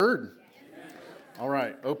Word. All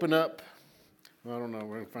right, open up. I don't know.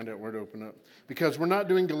 We're going to find out where to open up. Because we're not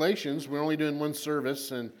doing Galatians. We're only doing one service,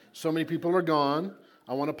 and so many people are gone.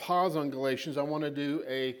 I want to pause on Galatians. I want to do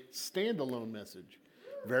a standalone message.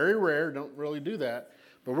 Very rare. Don't really do that.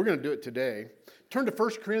 But we're going to do it today. Turn to 1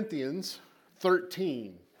 Corinthians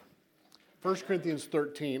 13. 1 Corinthians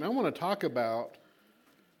 13. I want to talk about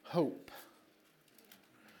hope.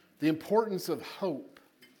 The importance of hope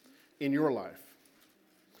in your life.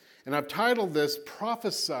 And I've titled this,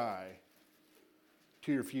 Prophesy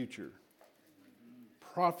to Your Future.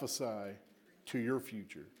 Prophesy to your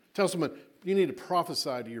future. Tell someone, you need to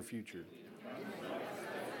prophesy to your future.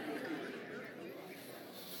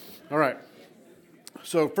 All right.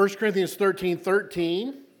 So 1 Corinthians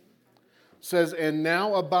 13:13 says, and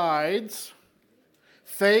now abides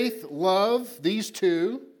faith, love, these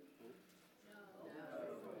two.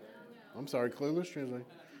 I'm sorry, clueless translation.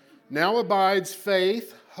 Now abides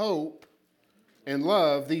faith, hope, and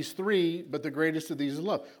love, these three, but the greatest of these is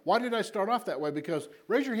love. Why did I start off that way? Because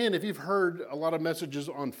raise your hand if you've heard a lot of messages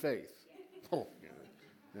on faith. Oh,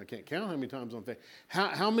 I can't count how many times on faith.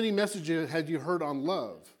 How many messages have you heard on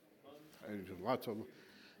love? Lots of them.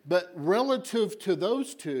 But relative to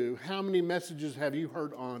those two, how many messages have you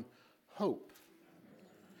heard on hope?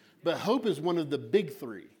 But hope is one of the big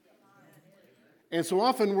three. And so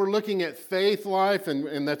often we're looking at faith life,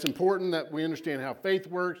 and that's important that we understand how faith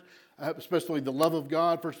works, especially the love of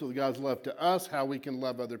God, first of all, God's love to us, how we can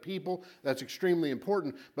love other people. That's extremely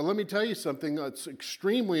important. But let me tell you something that's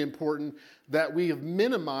extremely important that we have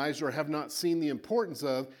minimized or have not seen the importance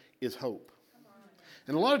of is hope.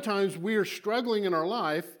 And a lot of times we are struggling in our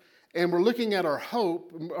life, and we're looking at our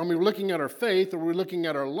hope, we're looking at our faith, or we're looking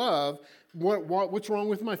at our love. What's wrong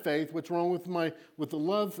with my faith? What's wrong with the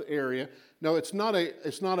love area? No, it's not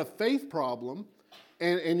a faith problem,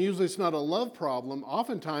 and usually it's not a love problem.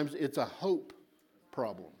 Oftentimes it's a hope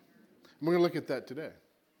problem. And we're going to look at that today.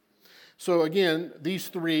 So again, these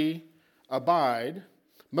three abide.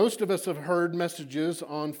 Most of us have heard messages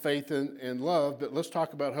on faith and love, but let's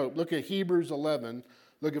talk about hope. Look at Hebrews 11.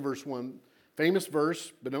 Look at verse 1. Famous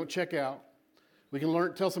verse, but don't check out. We can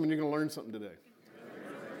learn. Tell someone you're going to learn something today.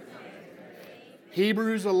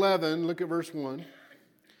 Hebrews 11, look at verse 1.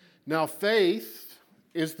 Now faith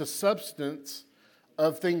is the substance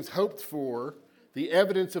of things hoped for, the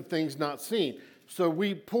evidence of things not seen. So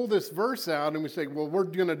we pull this verse out and we say, well, we're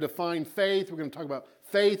going to define faith. We're going to talk about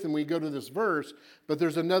faith, and we go to this verse, but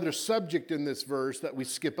there's another subject in this verse that we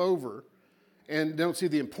skip over and don't see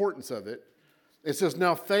the importance of it. It says,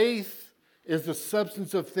 now faith is the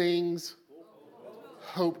substance of things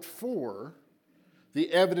hoped for,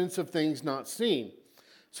 the evidence of things not seen.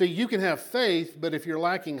 So you can have faith, but if you're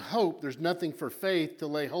lacking hope, there's nothing for faith to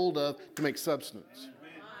lay hold of to make substance.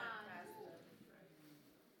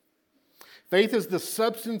 Faith is the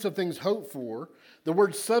substance of things hoped for. The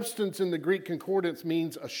word substance in the Greek concordance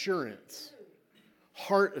means assurance,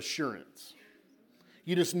 heart assurance.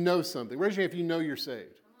 You just know something. Raise your hand if you know you're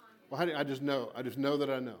saved. Well, how do I just know? I just know that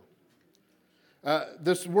I know.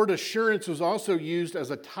 This word assurance was also used as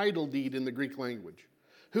a title deed in the Greek language.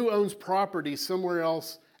 Who owns property somewhere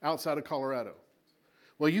else outside of Colorado?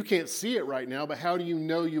 Well, you can't see it right now, but how do you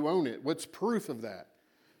know you own it? What's proof of that?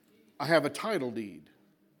 I have a title deed.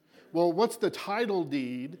 Well, what's the title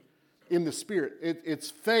deed in the Spirit? It's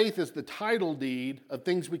faith is the title deed of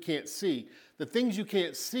things we can't see. The things you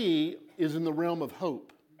can't see is in the realm of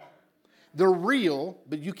hope. They're real,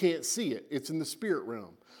 but you can't see it. It's in the spirit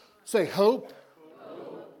realm. Say, hope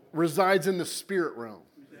resides in the spirit realm.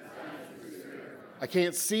 I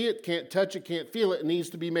can't see it, can't touch it, can't feel it. It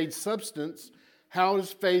needs to be made substance. How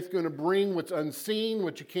is faith going to bring what's unseen,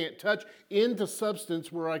 what you can't touch, into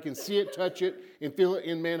substance where I can see it, touch it, and feel it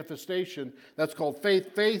in manifestation? That's called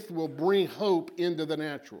faith. Faith will bring hope into the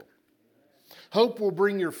natural. Hope will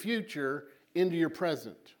bring your future into your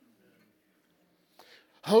present.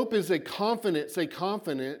 Hope is a confident, say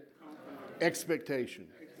confident, expectation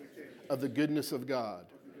of the goodness of God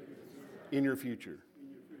in your future.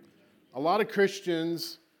 A lot of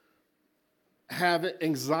Christians have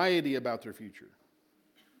anxiety about their future.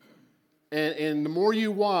 And the more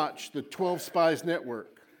you watch the 12 Spies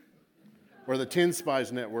Network or the 10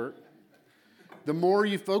 Spies Network, the more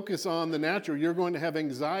you focus on the natural, you're going to have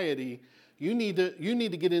anxiety. You need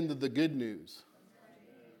to get into the good news.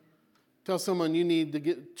 Tell someone you need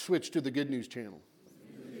to switch to the good news channel.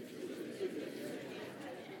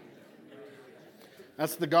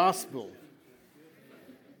 That's the gospel.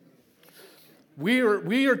 We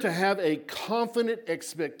are to have a confident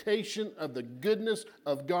expectation of the goodness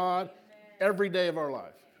of God every day of our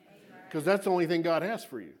life. Because that's the only thing God has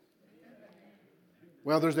for you.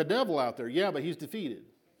 Well, there's a devil out there. Yeah, but he's defeated.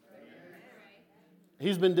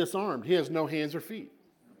 He's been disarmed. He has no hands or feet.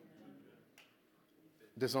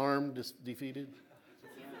 Disarmed, defeated.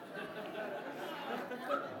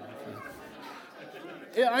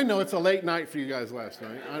 Yeah, I know it's a late night for you guys last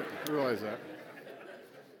night. I realize that.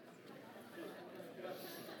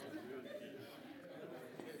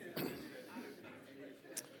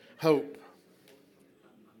 Hope.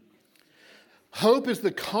 Hope is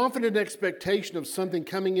the confident expectation of something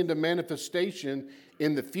coming into manifestation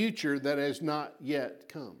in the future that has not yet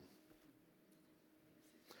come.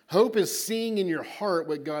 Hope is seeing in your heart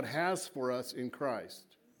what God has for us in Christ.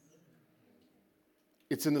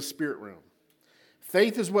 It's in the spirit realm.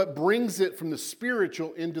 Faith is what brings it from the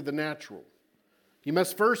spiritual into the natural. You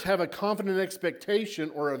must first have a confident expectation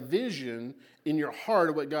or a vision in your heart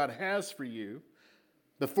of what God has for you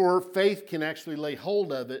before faith can actually lay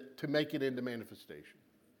hold of it to make it into manifestation.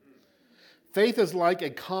 Faith is like a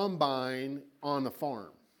combine on a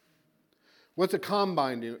farm. What's a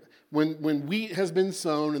combine do? When wheat has been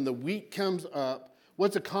sown and the wheat comes up,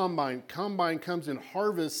 what's a combine? Combine comes and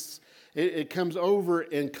harvests. It comes over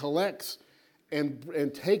and collects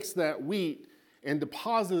and takes that wheat and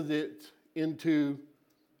deposits it into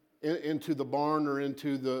the barn or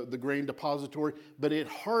into the grain depository, but it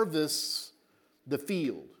harvests the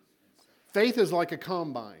field. Faith is like a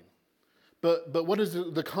combine. But what is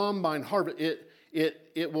the combine harvest?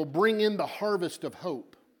 It will bring in the harvest of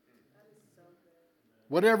hope.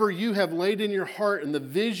 Whatever you have laid in your heart and the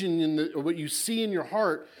vision what you see in your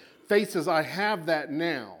heart, faith says, I have that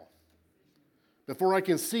now. Before I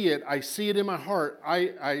can see it in my heart.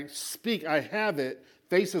 I speak, I have it.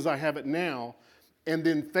 Faith says, I have it now. And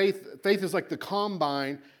then faith is like the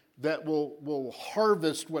combine that will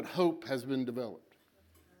harvest what hope has been developed.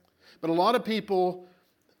 But a lot of people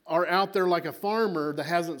are out there like a farmer that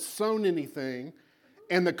hasn't sown anything.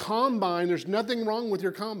 And the combine, there's nothing wrong with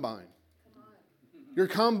your combine. Your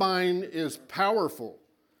combine is powerful.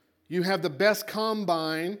 You have the best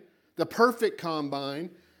combine, the perfect combine,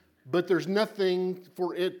 but there's nothing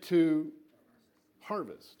for it to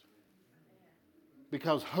harvest.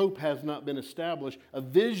 Because hope has not been established. A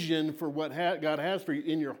vision for what God has for you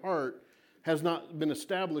in your heart has not been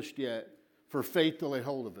established yet for faith to lay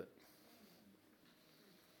hold of it.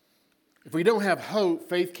 If we don't have hope,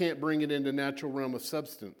 faith can't bring it into natural realm of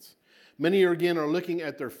substance. Many again are looking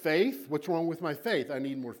at their faith. What's wrong with my faith? I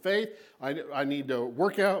need more faith. I need to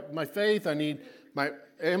work out my faith.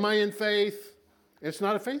 Am I in faith? It's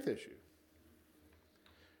not a faith issue.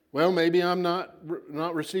 Well, maybe I'm not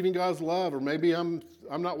receiving God's love, or maybe I'm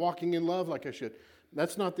not walking in love like I should.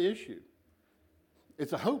 That's not the issue.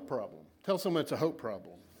 It's a hope problem. Tell someone it's a hope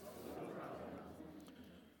problem.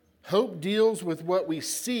 Hope deals with what we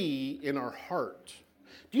see in our heart.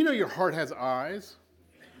 Do you know your heart has eyes?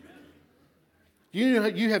 Do you know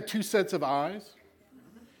you have two sets of eyes?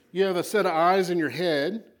 You have a set of eyes in your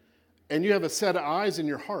head, and you have a set of eyes in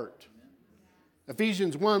your heart.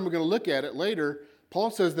 Ephesians 1, we're going to look at it later.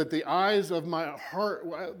 Paul says that the eyes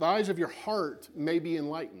of your heart may be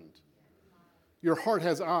enlightened. Your heart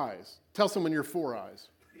has eyes. Tell someone you're four eyes.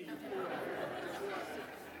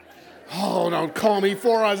 Oh, don't call me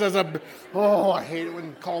four eyes I hate it when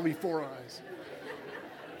you call me four eyes.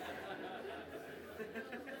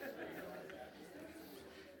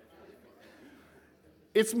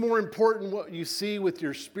 It's more important what you see with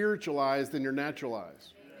your spiritual eyes than your natural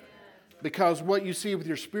eyes. Because what you see with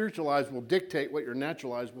your spiritual eyes will dictate what your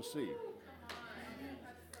natural eyes will see.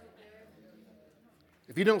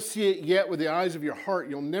 If you don't see it yet with the eyes of your heart,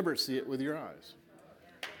 you'll never see it with your eyes.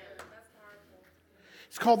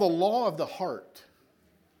 It's called the law of the heart.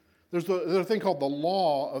 There's a thing called the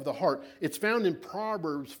law of the heart. It's found in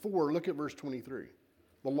Proverbs 4. Look at verse 23.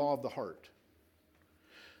 The law of the heart.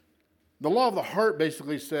 The law of the heart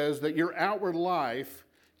basically says that your outward life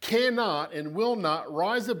cannot and will not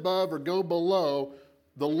rise above or go below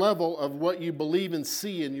the level of what you believe and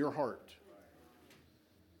see in your heart.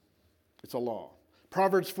 It's a law.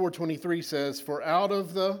 Proverbs 4:23 says,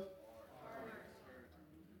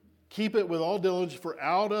 keep it with all diligence, for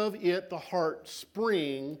out of it the heart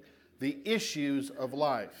spring the issues of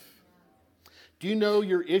life. Do you know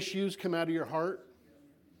your issues come out of your heart?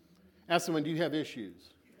 Ask someone, do you have issues?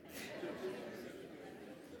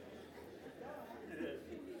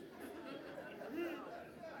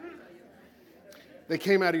 They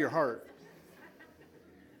came out of your heart.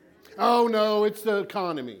 Oh no, it's the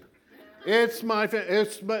economy. It's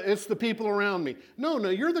the people around me. No,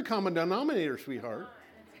 you're the common denominator, sweetheart.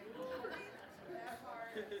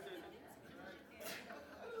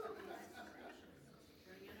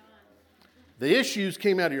 The issues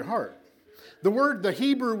came out of your heart. The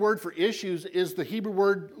Hebrew word for issues is the Hebrew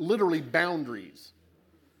word literally boundaries.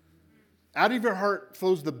 Out of your heart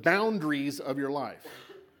flows the boundaries of your life.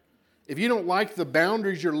 If you don't like the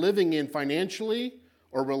boundaries you're living in financially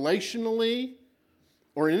or relationally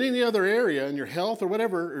or in any other area, in your health or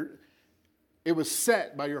whatever, it was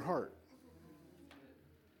set by your heart.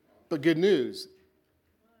 But good news,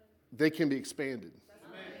 they can be expanded.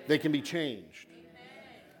 They can be changed.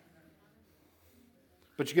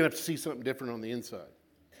 But you're going to have to see something different on the inside.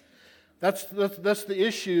 That's the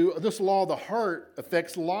issue. This law of the heart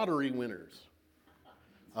affects lottery winners.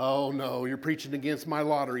 Oh, no, you're preaching against my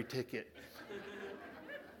lottery ticket.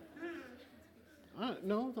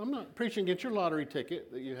 No, I'm not preaching against your lottery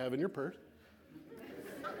ticket that you have in your purse.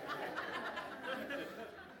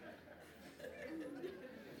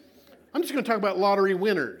 I'm just going to talk about lottery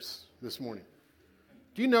winners this morning.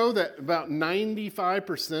 Do you know that about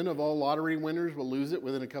 95% of all lottery winners will lose it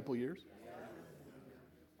within a couple years?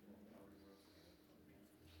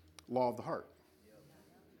 Law of the heart.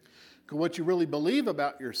 Because what you really believe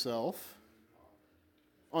about yourself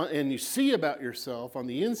and you see about yourself on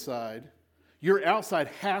the inside, your outside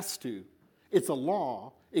has to. It's a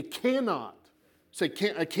law. It cannot. Say,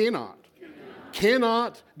 cannot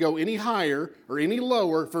go any higher or any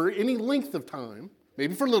lower for any length of time,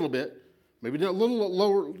 maybe for a little bit, maybe a little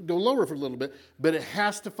lower, go lower for a little bit, but it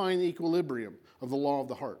has to find the equilibrium of the law of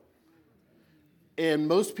the heart. And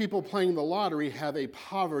most people playing the lottery have a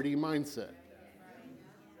poverty mindset.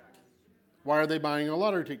 Why are they buying a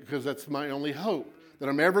lottery ticket? Because that's my only hope that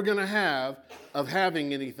I'm ever going to have of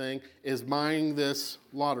having anything is buying this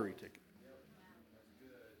lottery ticket.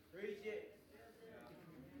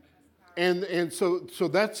 And so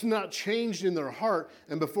that's not changed in their heart.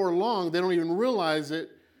 And before long, they don't even realize it,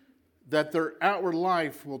 that their outward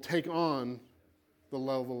life will take on the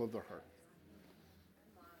level of their heart.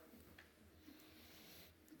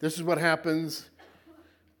 This is what happens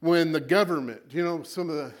when the government, some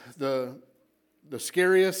of the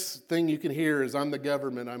scariest thing you can hear is, I'm the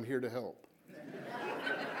government, I'm here to help.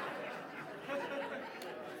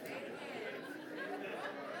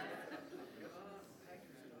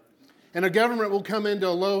 And a government will come into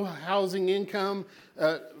low housing income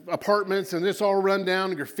apartments, and it's all run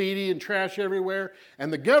down, graffiti and trash everywhere.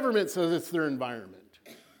 And the government says it's their environment.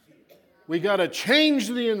 We got to change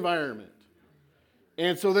the environment.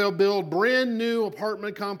 And so they'll build brand new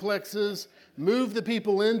apartment complexes, move the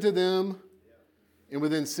people into them, and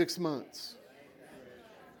within 6 months,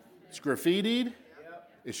 it's graffitied,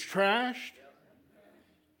 it's trashed.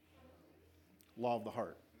 Law of the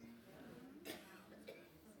heart.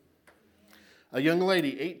 A young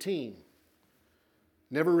lady, 18,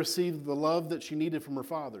 never received the love that she needed from her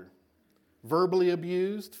father. Verbally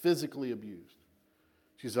abused, physically abused.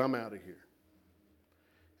 She says, I'm out of here.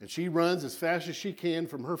 And she runs as fast as she can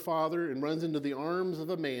from her father and runs into the arms of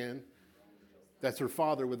a man that's her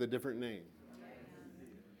father with a different name.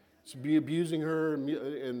 She's abusing her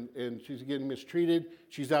and she's getting mistreated.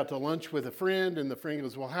 She's out to lunch with a friend and the friend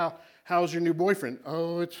goes, well, how's your new boyfriend?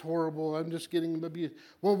 Oh, it's horrible. I'm just getting abused.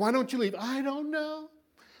 Well, why don't you leave? I don't know.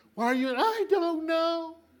 Why are you? I don't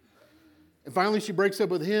know. And finally she breaks up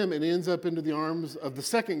with him and ends up into the arms of the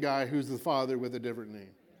second guy who's the father with a different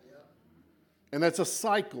name. And that's a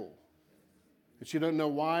cycle. And she doesn't know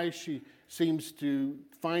why she seems to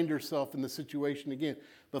find herself in the situation again.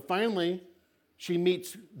 But finally, she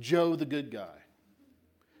meets Joe, the good guy.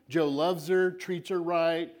 Joe loves her, treats her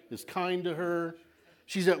right, is kind to her.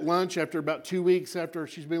 She's at lunch after about 2 weeks after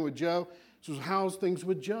she's been with Joe. She says, how's things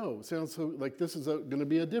with Joe? It sounds so like this is going to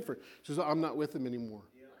be a different. She says, I'm not with him anymore.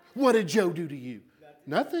 Yeah. What did Joe do to you?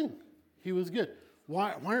 Nothing. He was good.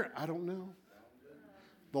 Why? I don't know.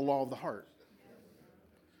 The law of the heart.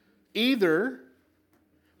 Either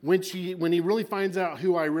when he really finds out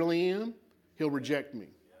who I really am, he'll reject me.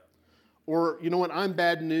 Or, you know what, I'm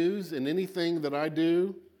bad news, and anything that I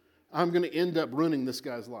do, I'm going to end up ruining this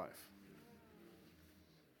guy's life.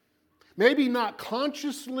 Maybe not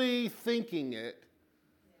consciously thinking it,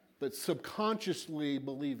 but subconsciously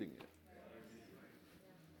believing it.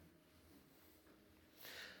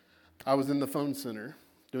 I was in the phone center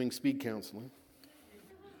doing speed counseling.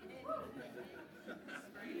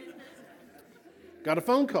 Got a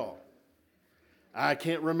phone call. I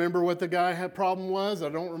can't remember what the guy problem was. I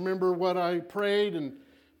don't remember what I prayed,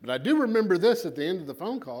 but I do remember this at the end of the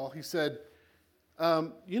phone call. He said,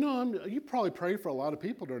 you probably pray for a lot of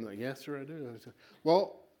people during that. Yes, sir, I do. I said,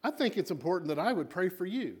 well, I think it's important that I would pray for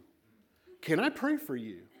you. Can I pray for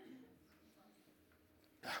you?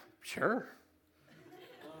 Sure.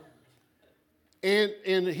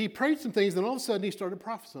 And he prayed some things, and all of a sudden he started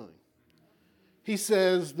prophesying. He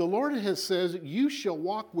says, the Lord has says, you shall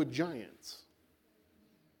walk with giants.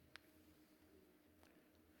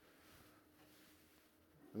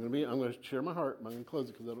 I'm going to share my heart. I'm going to close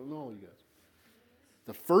it because I don't know all you guys.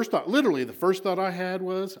 The first thought I had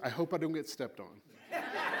was, I hope I don't get stepped on.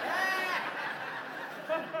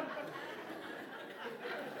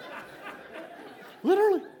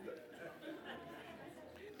 Literally.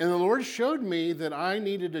 And the Lord showed me that I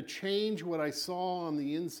needed to change what I saw on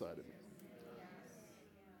the inside of me.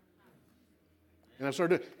 And I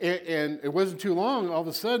started, and it wasn't too long, all of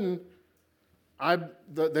a sudden,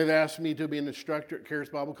 they've asked me to be an instructor at Charis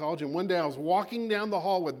Bible College, and one day I was walking down the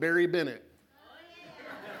hall with Barry Bennett.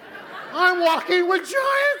 I'm walking with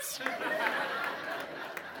giants!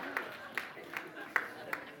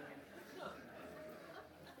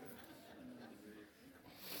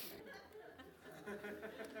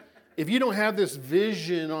 If you don't have this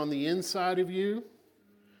vision on the inside of you,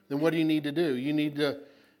 then what do you need to do? You need to,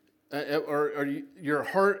 your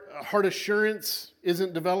heart assurance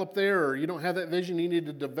isn't developed there, or you don't have that vision, you need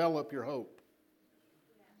to develop your hope.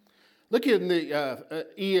 Look at the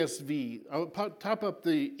ESV. I'll top up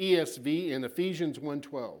the ESV in Ephesians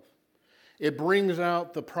 1:12. It brings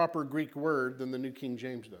out the proper Greek word than the New King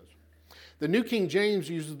James does. The New King James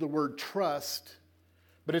uses the word trust,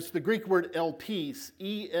 but it's the Greek word elpis,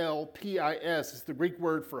 E-L-P-I-S. It's the Greek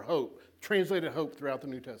word for hope, translated hope throughout the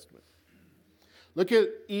New Testament. Look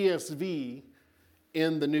at ESV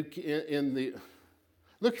in the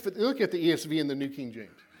look at the ESV in the New King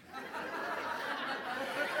James.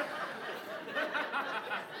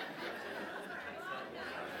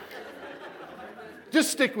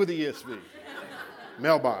 Just stick with the ESV.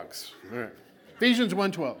 Mailbox. All right. Ephesians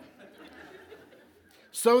 1:12.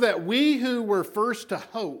 So that we who were first to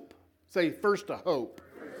hope, say first to hope.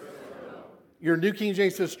 Your New King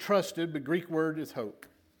James says trusted, but Greek word is hope.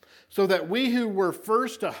 So that we who were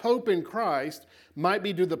first to hope in Christ might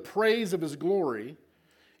be to the praise of his glory.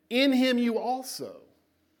 In him you also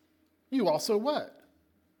what?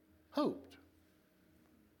 Hoped.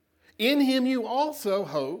 In him you also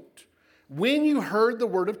hoped when you heard the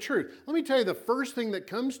word of truth. Let me tell you, the first thing that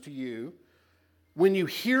comes to you when you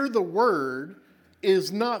hear the word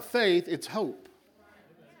is not faith, it's hope.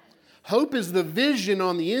 Hope is the vision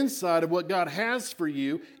on the inside of what God has for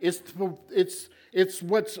you. It's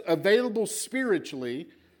what's available spiritually,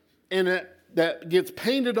 and that gets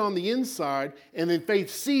painted on the inside, and then faith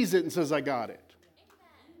sees it and says, I got it.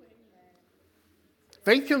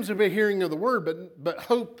 Faith comes by hearing of the word, but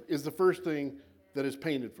hope is the first thing that is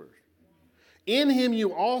painted first. In him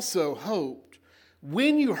you also hoped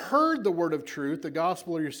when you heard the word of truth, the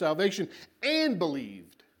gospel of your salvation, and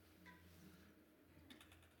believed.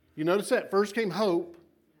 You notice that? First came hope,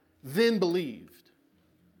 then believed.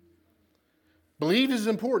 Believed is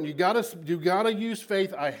important. You gotta use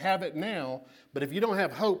faith. I have it now. But if you don't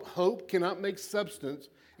have hope, hope cannot make substance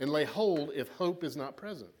and lay hold if hope is not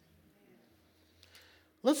present.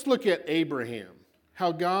 Let's look at Abraham.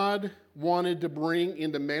 How God wanted to bring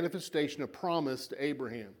into manifestation a promise to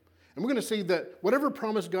Abraham. And we're going to see that whatever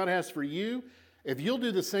promise God has for you, if you'll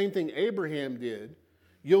do the same thing Abraham did,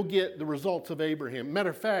 you'll get the results of Abraham. Matter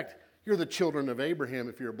of fact, you're the children of Abraham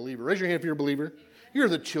if you're a believer. Raise your hand if you're a believer. You're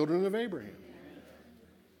the children of Abraham.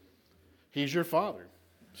 He's your father,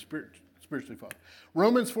 spiritually father.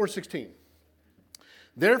 Romans 4:16.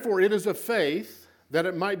 Therefore it is of faith that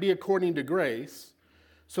it might be according to grace,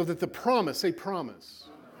 so that the promise, say promise,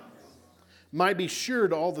 might be sure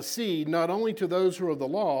to all the seed, not only to those who are of the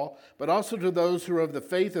law, but also to those who are of the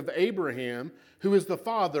faith of Abraham, who is the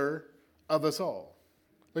father of us all.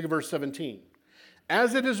 Look at verse 17.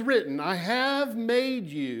 As it is written, I have made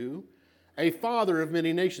you a father of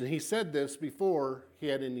many nations. He said this before he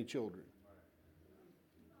had any children.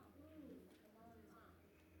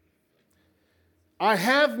 I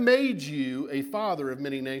have made you a father of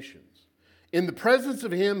many nations. In the presence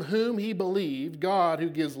of him whom he believed, God who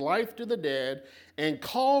gives life to the dead and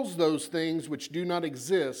calls those things which do not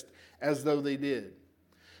exist as though they did.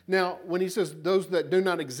 Now, when he says those that do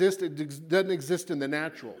not exist, it doesn't exist in the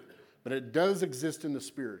natural, but it does exist in the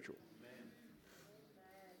spiritual.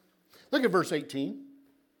 Look at verse 18.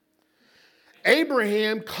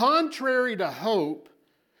 Abraham, contrary to hope,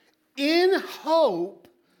 in hope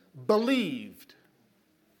believed.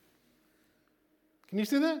 Can you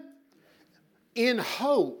see that? In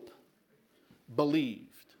hope,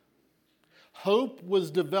 believed. Hope was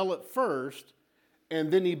developed first, and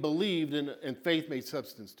then he believed, and faith made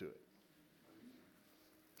substance to it.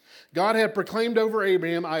 God had proclaimed over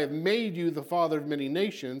Abraham, I have made you the father of many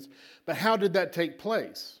nations. But how did that take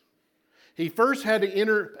place? Abraham had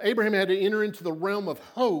to enter into the realm of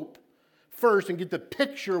hope first and get the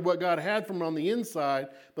picture of what God had from on the inside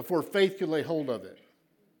before faith could lay hold of it.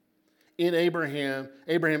 In Abraham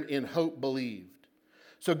in hope believed.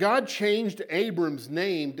 So God changed Abram's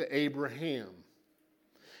name to Abraham.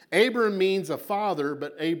 Abram means a father,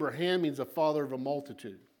 but Abraham means a father of a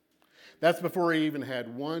multitude. That's before he even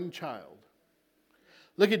had one child.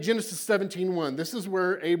 Look at Genesis 17:1. This is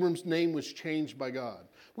where Abram's name was changed by God.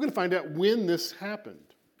 We're going to find out when this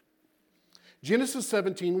happened. Genesis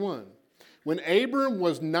 17:1. When Abram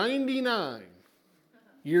was 99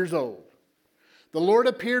 years old, the Lord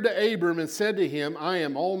appeared to Abram and said to him, I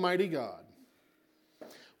am Almighty God.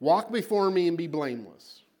 Walk before me and be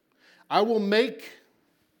blameless. I will make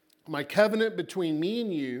my covenant between me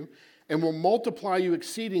and you and will multiply you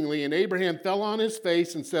exceedingly. And Abraham fell on his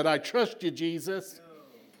face and said, I trust you, Jesus.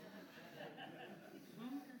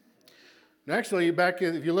 And actually,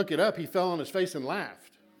 if you look it up, he fell on his face and laughed.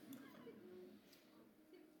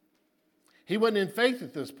 He wasn't in faith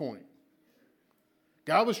at this point.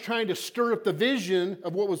 God was trying to stir up the vision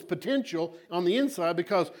of what was potential on the inside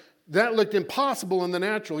because that looked impossible in the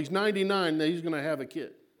natural. He's 99, now he's going to have a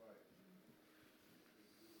kid.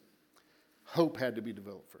 Hope had to be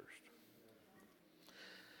developed first.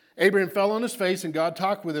 Abraham fell on his face, and God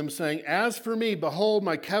talked with him, saying, As for me, behold,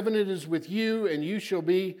 my covenant is with you, and you shall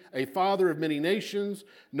be a father of many nations.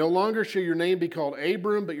 No longer shall your name be called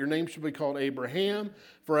Abram, but your name shall be called Abraham,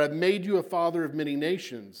 for I have made you a father of many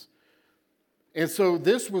nations. And so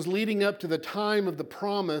this was leading up to the time of the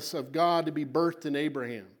promise of God to be birthed in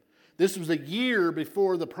Abraham. This was a year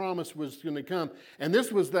before the promise was going to come. And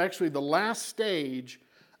this was actually the last stage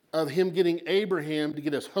of him getting Abraham to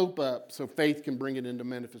get his hope up so faith can bring it into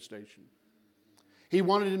manifestation. He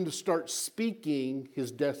wanted him to start speaking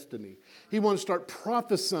his destiny. He wanted to start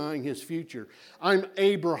prophesying his future. I'm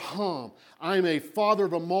Abraham. I'm a father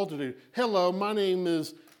of a multitude. Hello, my name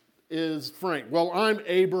is Frank. Well, I'm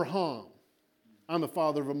Abraham. I'm a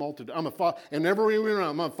father of a multitude. And everywhere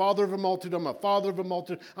around, I'm a father of a multitude. I'm a father of a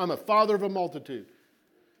multitude. I'm a father of a multitude.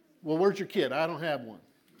 Well, where's your kid? I don't have one.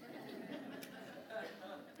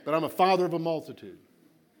 But I'm a father of a multitude.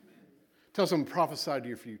 Tell someone, prophesy to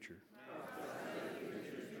your future.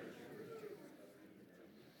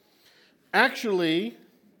 Actually,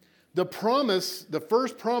 the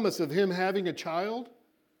first promise of him having a child,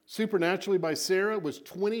 supernaturally by Sarah, was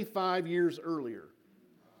 25 years earlier.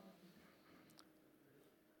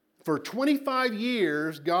 For 25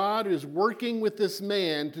 years, God is working with this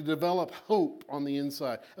man to develop hope on the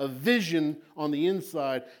inside, a vision on the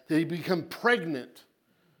inside that he become pregnant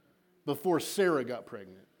before Sarah got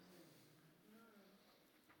pregnant.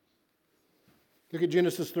 Look at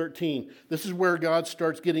Genesis 13. This is where God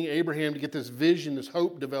starts getting Abraham to get this vision, this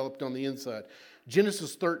hope developed on the inside.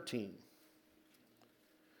 Genesis 13.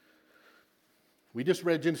 We just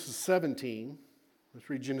read Genesis 17. Let's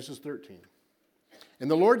read Genesis 13. And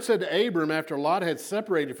the Lord said to Abram after Lot had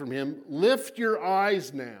separated from him, Lift your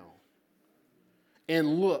eyes now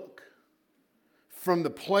and look from the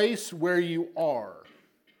place where you are,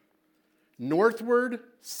 northward,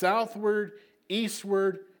 southward,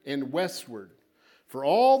 eastward, and westward. For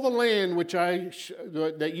all the land which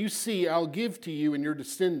that you see, I'll give to you and your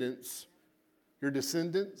descendants. Your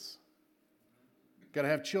descendants? Got to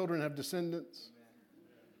have children, have descendants.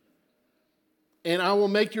 And I will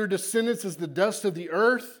make your descendants as the dust of the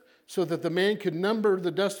earth, so that the man could number the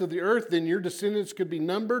dust of the earth, then your descendants could be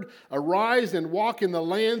numbered. Arise and walk in the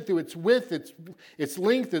land through its width, its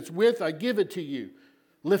length, its width. I give it to you.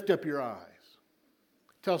 Lift up your eyes.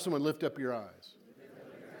 Tell someone, lift up your eyes.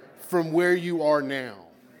 From where you are now.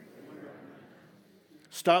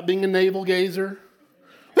 Stop being a navel gazer.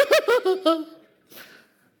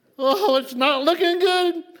 Oh, it's not looking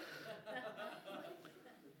good.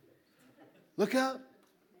 Look up.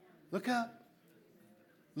 Look up.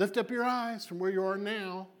 Lift up your eyes from where you are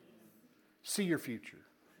now. See your future.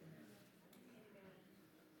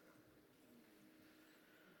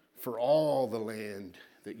 For all the land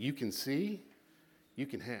that you can see, you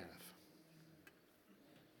can have.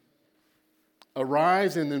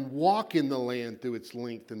 Arise and then walk in the land through its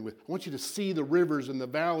length and width. I want you to see the rivers and the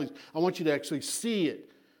valleys. I want you to actually see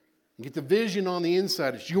it and get the vision on the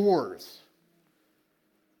inside. It's yours.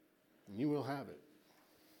 And you will have it.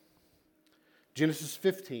 Genesis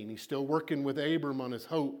 15, he's still working with Abram on his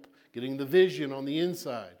hope, getting the vision on the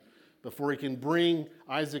inside before he can bring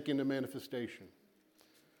Isaac into manifestation.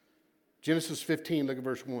 Genesis 15, look at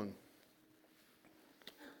verse 1.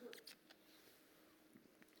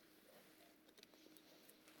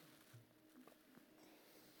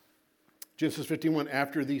 Genesis 51,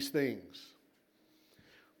 after these things.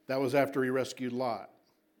 That was after he rescued Lot.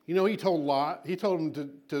 You know, he told Lot, he told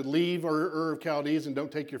him to leave Ur of Chaldees and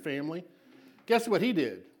don't take your family. Guess what he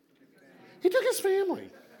did? He took his family.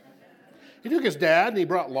 He took his dad and he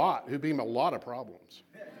brought Lot, who gave him a lot of problems.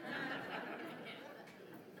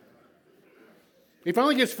 He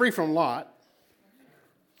finally gets free from Lot.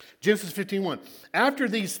 Genesis 15:1. After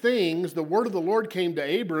these things, the word of the Lord came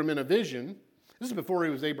to Abram in a vision. This is before he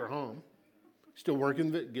was Abraham. Still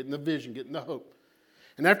working, getting the vision, getting the hope.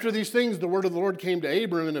 And after these things, the word of the Lord came to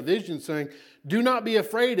Abram in a vision, saying, do not be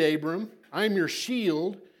afraid, Abram. I am your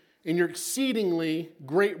shield and your exceedingly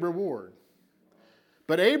great reward.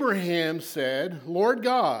 But Abraham said, Lord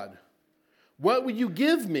God, what will you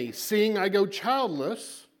give me, seeing I go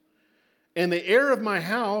childless, and the heir of my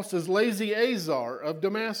house is Eleazar of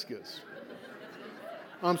Damascus?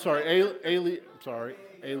 I'm sorry, Eleazar.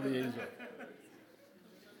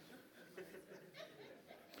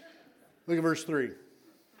 Look at verse 3.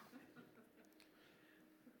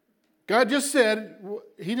 God just said,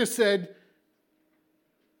 he just said,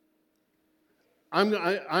 I'm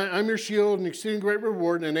your shield and exceeding great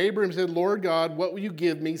reward. And Abraham said, Lord God, what will you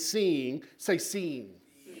give me, seeing? Say seeing.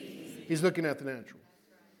 He's looking at the natural.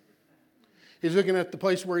 He's looking at the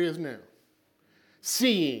place where he is now.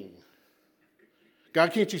 Seeing.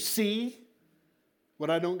 God, can't you see what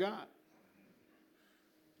I don't got?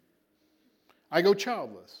 I go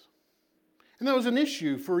childless. And that was an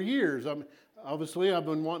issue for years. Obviously, I've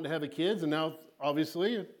been wanting to have a kid, and now,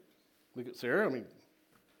 obviously, look at Sarah.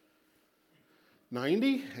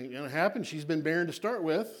 90, ain't going to happen. She's been barren to start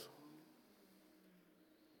with.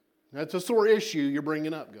 That's a sore issue you're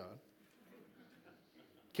bringing up, God.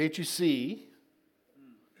 Can't you see?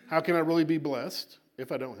 How can I really be blessed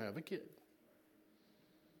if I don't have a kid?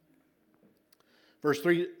 Verse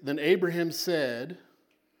 3, then Abraham said,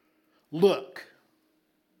 look.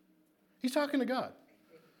 He's talking to God.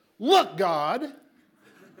 Look, God,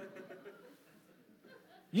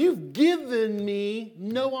 you've given me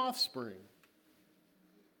no offspring.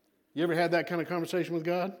 You ever had that kind of conversation with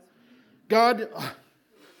God? God,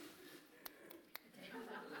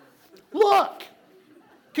 look,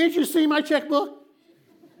 can't you see my checkbook?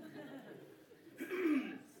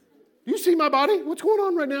 Do you see my body? What's going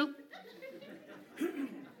on right now? Do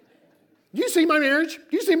you see my marriage?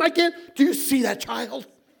 Do you see my kid? Do you see that child?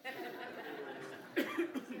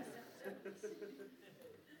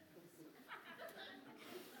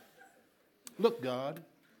 Look, God.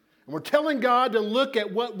 And we're telling God to look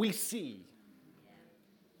at what we see.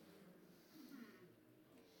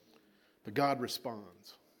 But God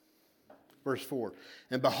responds. Verse 4.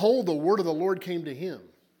 And behold, the word of the Lord came to him,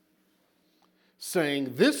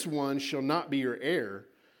 saying, this one shall not be your heir,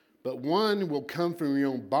 but one will come from your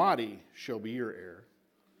own body shall be your heir.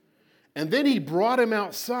 And then he brought him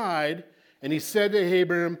outside, and he said to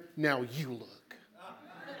Abraham, now you look.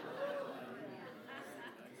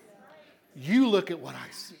 You look at what I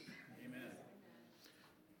see. Amen.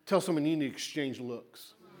 Tell someone you need to exchange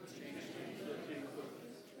looks.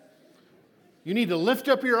 You need to lift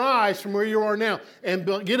up your eyes from where you are now and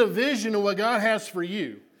get a vision of what God has for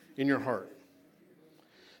you in your heart.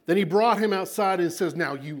 Then he brought him outside and says,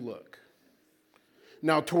 now you look.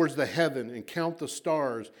 Now towards the heaven and count the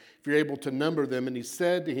stars if you're able to number them. And he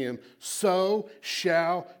said to him, so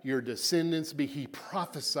shall your descendants be. He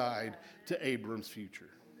prophesied to Abram's future.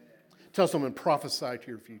 Tell someone, prophesy to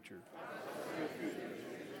your future.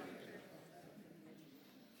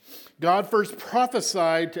 God first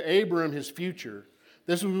prophesied to Abram his future.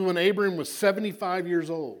 This was when Abram was 75 years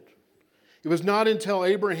old. It was not until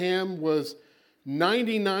Abraham was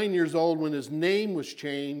 99 years old when his name was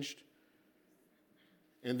changed.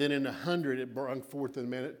 And then in 100, it brought forth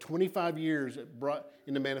in 25 years, it brought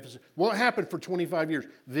into manifestation. What happened for 25 years?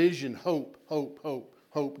 Vision, hope,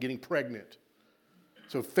 getting pregnant.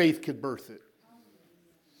 So faith could birth it.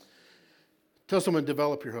 Tell someone,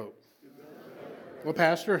 develop your hope. Well,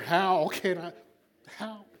 Pastor, how can I?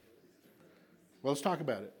 How? Well, let's talk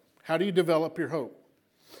about it. How do you develop your hope?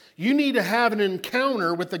 You need to have an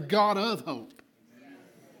encounter with the God of hope.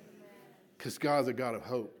 Because God's a God of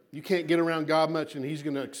hope. You can't get around God much and he's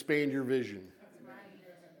going to expand your vision.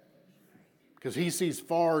 Because he sees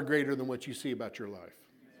far greater than what you see about your life.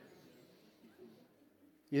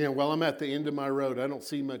 You know, well, I'm at the end of my road. I don't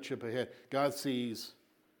see much up ahead. God sees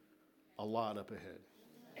a lot up ahead.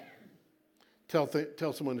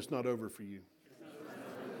 Tell someone it's not over for you.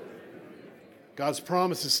 God's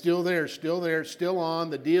promise is still there, still on.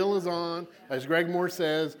 The deal is on. As Greg Moore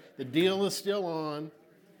says, the deal is still on.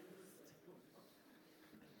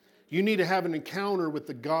 You need to have an encounter with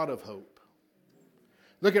the God of hope.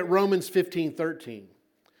 Look at Romans 15:13.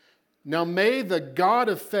 Now may the God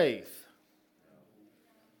of faith.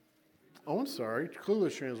 Oh, I'm sorry.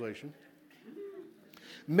 Clueless translation.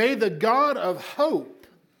 May the God of hope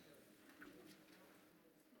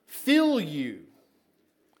fill you.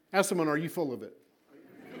 Ask someone, are you full of it?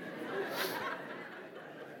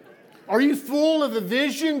 Are you full of the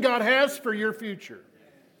vision God has for your future?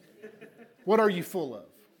 What are you full of?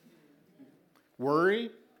 Worry,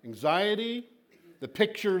 anxiety, the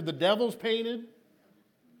picture the devil's painted?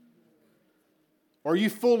 Or are you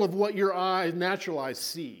full of what your eyes, natural eyes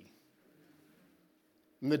see?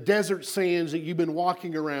 And the desert sands that you've been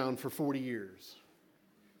walking around for 40 years.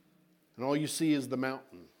 And all you see is the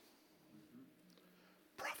mountain.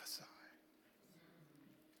 Prophesy.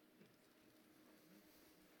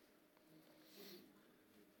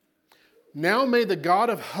 Now may the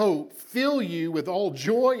God of hope fill you with all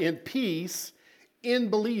joy and peace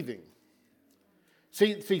in believing.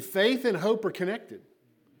 See, faith and hope are connected.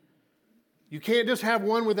 You can't just have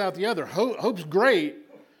one without the other. Hope's great,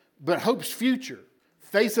 but hope's future.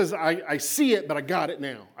 Faith says, I see it, but I got it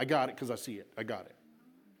now. I got it because I see it. I got it.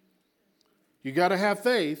 You got to have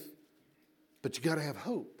faith, but you got to have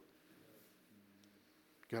hope.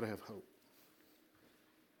 You got to have hope.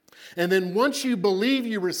 And then once you believe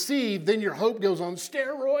you receive, then your hope goes on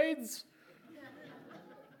steroids.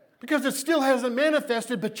 Because it still hasn't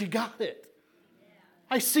manifested, but you got it.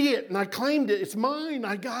 I see it and I claimed it. It's mine.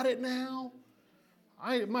 I got it now.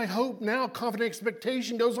 My hope now, confident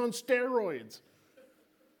expectation goes on steroids.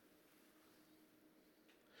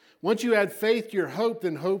 Once you add faith to your hope,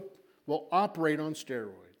 then hope will operate on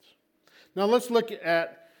steroids. Now let's look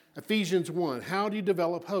at Ephesians 1. How do you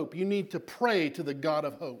develop hope? You need to pray to the God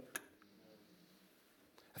of hope.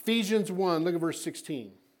 Ephesians 1, look at verse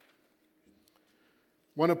 16.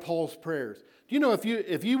 One of Paul's prayers. Do you know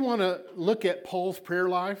if you want to look at Paul's prayer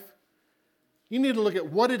life, you need to look at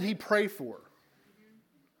what did he pray for?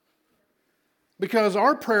 Because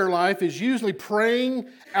our prayer life is usually praying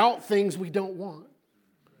out things we don't want.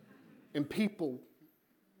 And people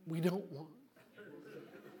we don't want.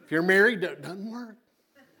 If you're married, that doesn't work.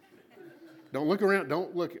 Don't look around.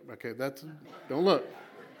 Don't look. Okay, don't look.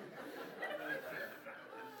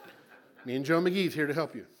 Me and Joe McGee's here to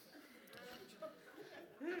help you.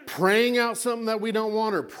 Praying out something that we don't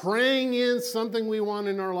want or praying in something we want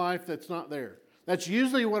in our life that's not there. That's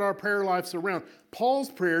usually what our prayer life's around. Paul's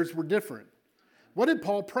prayers were different. What did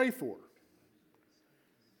Paul pray for?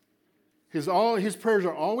 His prayers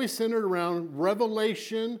are always centered around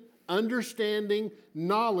revelation, understanding,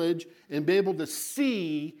 knowledge, and be able to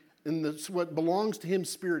see what belongs to him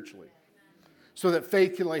spiritually. So that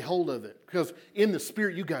faith can lay hold of it. Because in the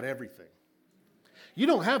Spirit, you got everything. You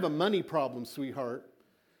don't have a money problem, sweetheart.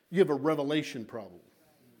 You have a revelation problem.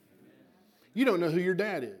 You don't know who your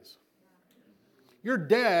dad is. Your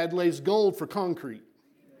dad lays gold for concrete.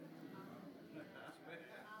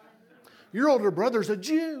 Your older brother's a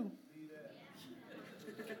Jew.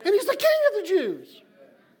 And he's the king of the Jews.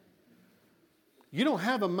 You don't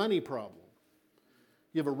have a money problem.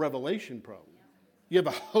 You have a revelation problem. You have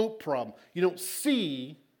a hope problem. You don't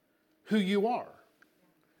see who you are,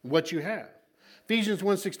 what you have. Ephesians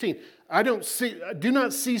 1:16, do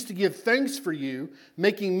not cease to give thanks for you,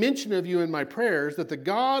 making mention of you in my prayers, that the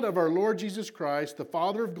God of our Lord Jesus Christ, the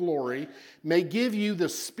Father of glory, may give you the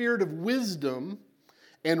spirit of wisdom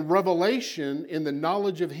and revelation in the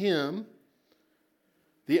knowledge of him.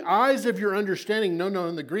 The eyes of your understanding, no,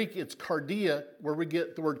 in the Greek it's cardia, where we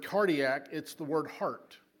get the word cardiac, it's the word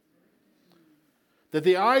heart. That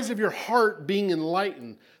the eyes of your heart being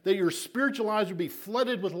enlightened, that your spiritual eyes would be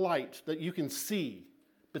flooded with light, that you can see.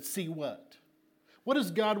 But see what? What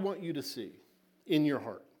does God want you to see in your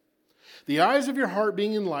heart? The eyes of your heart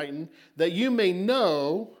being enlightened, that you may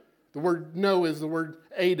know, the word know is the word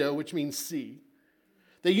eido, which means see.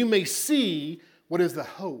 That you may see what is the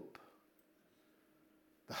hope,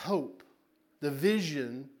 the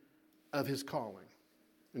vision of his calling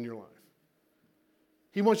in your life.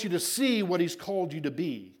 He wants you to see what he's called you to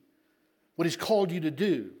be, what he's called you to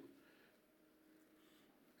do.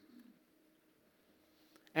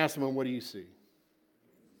 Ask him, what do you see?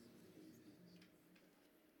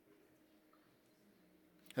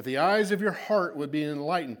 That the eyes of your heart would be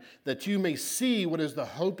enlightened, that you may see what is the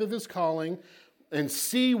hope of his calling and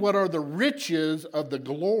see what are the riches of the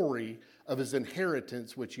glory of his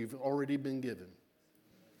inheritance, which you've already been given.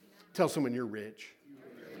 Tell someone you're rich.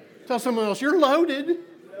 Tell someone else, you're loaded.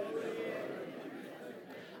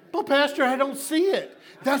 But Pastor, I don't see it.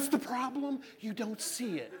 That's the problem. You don't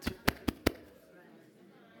see it.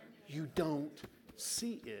 You don't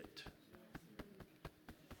see it.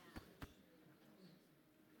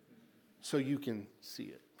 So you can see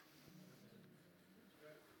it.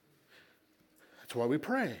 That's why we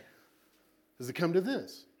pray. is to come to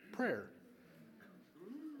this, prayer.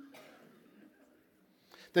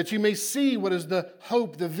 That you may see what is the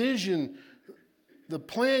hope, the vision, the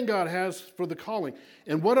plan God has for the calling.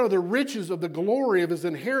 And what are the riches of the glory of his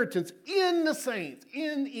inheritance in the saints.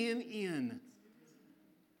 In.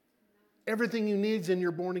 Everything you need is in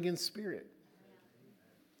your born-again spirit.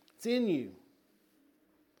 It's in you.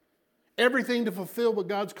 Everything to fulfill what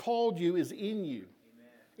God's called you is in you,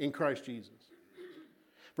 in Christ Jesus.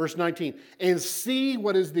 Verse 19, and see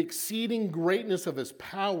what is the exceeding greatness of his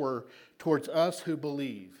power towards us who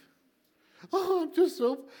believe. Oh, I'm just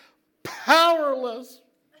so powerless.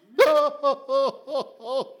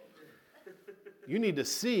 You need to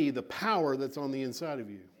see the power that's on the inside of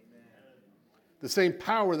you. The same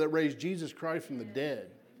power that raised Jesus Christ from the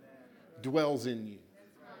dead dwells in you.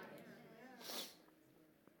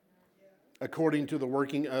 According to the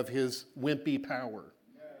working of his wimpy power.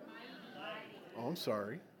 Oh, I'm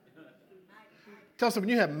sorry. Tell someone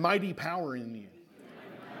you have mighty power in you.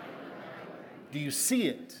 Do you see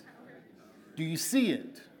it? Do you see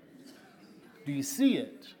it? Do you see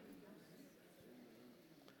it?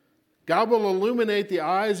 God will illuminate the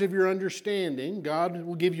eyes of your understanding. God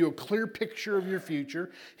will give you a clear picture of your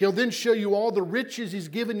future. He'll then show you all the riches he's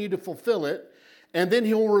given you to fulfill it. And then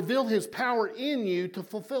he'll reveal his power in you to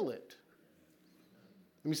fulfill it.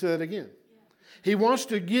 Let me say that again. He wants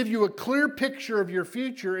to give you a clear picture of your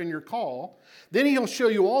future and your call. Then he'll show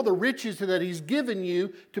you all the riches that he's given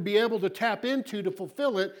you to be able to tap into to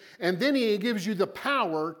fulfill it. And then he gives you the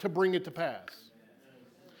power to bring it to pass.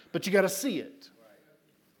 But you got to see it.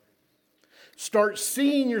 Start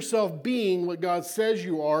seeing yourself being what God says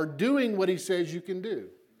you are, doing what he says you can do.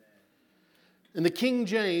 In the King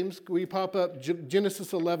James, we pop up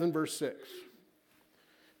Genesis 11, verse 6.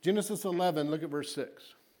 Genesis 11, look at verse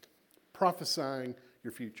 6. Prophesying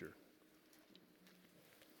your future.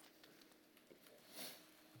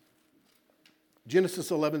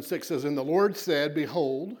 Genesis 11:6 says, and the Lord said,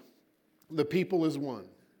 behold, the people is one.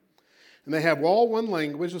 And they have all one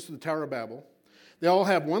language. This is the Tower of Babel. They all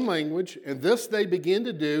have one language, and this they begin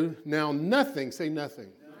to do. Now nothing, say nothing.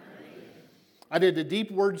 I did a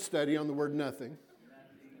deep word study on the word nothing.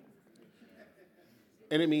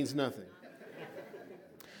 And it means nothing.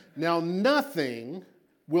 Now nothing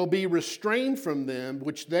will be restrained from them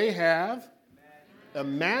which they have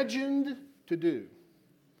imagined to do.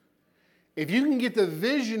 If you can get the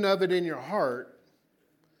vision of it in your heart,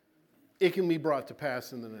 it can be brought to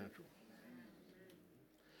pass in the natural.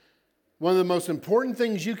 One of the most important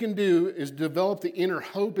things you can do is develop the inner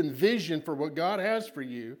hope and vision for what God has for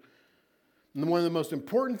you. And one of the most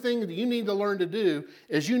important things that you need to learn to do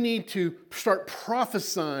is you need to start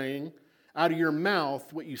prophesying out of your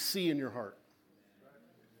mouth what you see in your heart.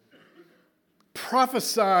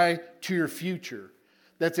 Prophesy to your future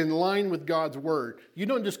that's in line with God's word. You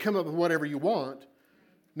don't just come up with whatever you want.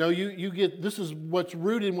 No, you get, this is what's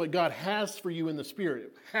rooted in what God has for you in the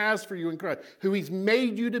Spirit, has for you in Christ, who he's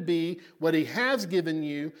made you to be, what he has given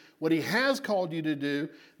you, what he has called you to do.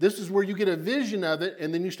 This is where you get a vision of it,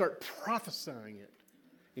 and then you start prophesying it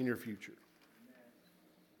in your future.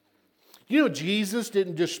 You know, Jesus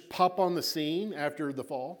didn't just pop on the scene after the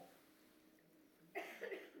fall.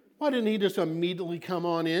 Why didn't he just immediately come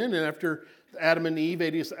on in, and after Adam and Eve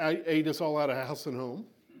ate us all out of house and home?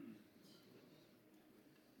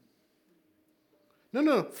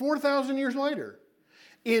 No, 4,000 years later.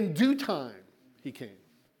 In due time, he came.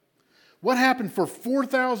 What happened for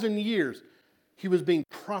 4,000 years? He was being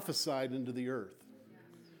prophesied into the earth.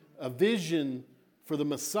 A vision for the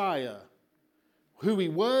Messiah. Who he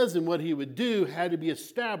was and what he would do had to be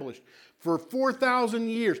established for 4,000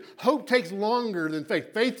 years. Hope takes longer than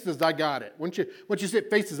faith. Faith says, I got it. Once you say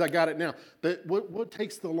faith says, I got it now. But what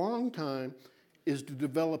takes the long time is to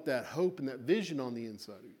develop that hope and that vision on the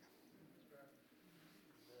inside of you.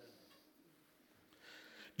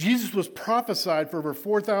 Jesus was prophesied for over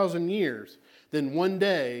 4,000 years. Then one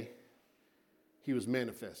day, he was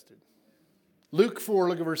manifested. Luke 4,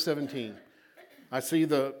 look at verse 17. I see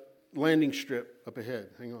the landing strip up ahead.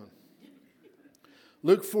 Hang on.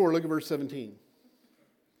 Luke 4, look at verse 17.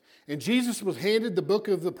 And Jesus was handed the book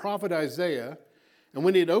of the prophet Isaiah. And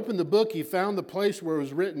when he had opened the book, he found the place where it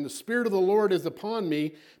was written, the Spirit of the Lord is upon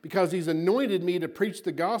me, because he's anointed me to preach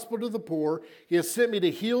the gospel to the poor. He has sent me to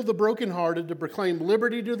heal the brokenhearted, to proclaim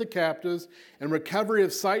liberty to the captives, and recovery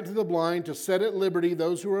of sight to the blind, to set at liberty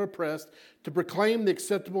those who are oppressed, to proclaim the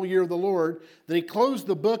acceptable year of the Lord. Then he closed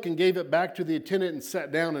the book and gave it back to the attendant and sat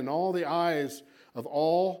down, and all the eyes of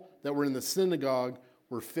all that were in the synagogue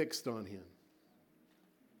were fixed on him.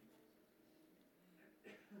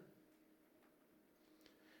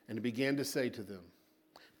 And he began to say to them,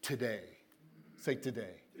 today, Say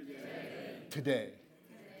today. Today.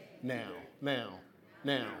 Now.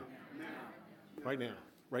 Right now.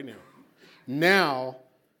 Now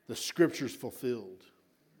the Scripture's fulfilled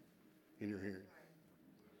in your hearing.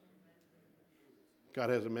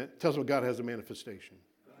 Tell us what God has a manifestation.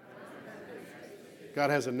 God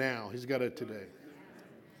has a now. He's got a today.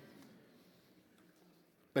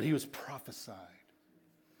 But he was prophesied.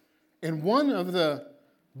 And one of the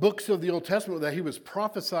books of the Old Testament that he was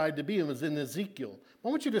prophesied to be in was in Ezekiel. I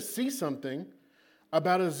want you to see something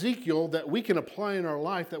about Ezekiel that we can apply in our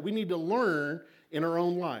life, that we need to learn in our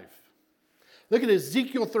own life. Look at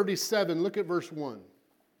Ezekiel 37. Look at verse 1.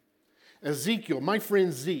 Ezekiel, my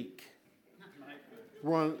friend Zeke.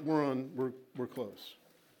 We're close.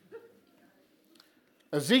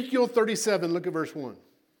 Ezekiel 37, look at verse 1.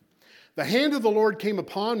 The hand of the Lord came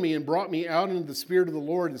upon me and brought me out into the spirit of the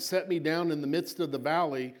Lord and set me down in the midst of the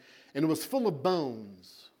valley, and it was full of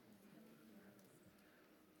bones.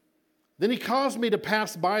 Then he caused me to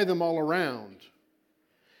pass by them all around.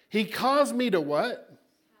 He caused me to what?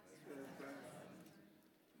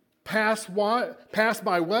 Pass what? Pass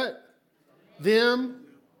by what? Them.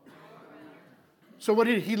 So what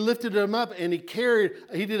he lifted them up and he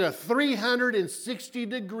did a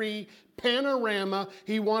 360-degree panorama.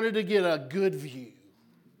 He wanted to get a good view.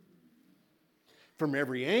 From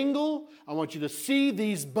every angle, I want you to see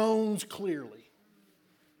these bones clearly.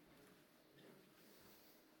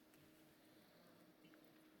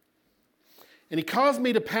 And he caused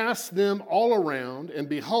me to pass them all around, and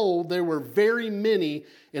behold, there were very many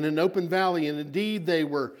in an open valley, and indeed they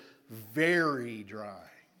were very dry.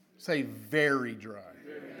 Say very dry.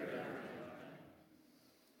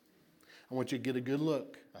 I want you to get a good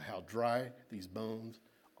look at how dry these bones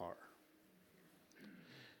are.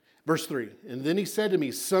 Verse 3, and then he said to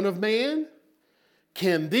me, Son of man,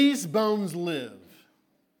 can these bones live?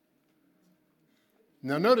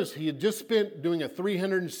 Now notice he had just spent doing a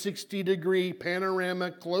 360-degree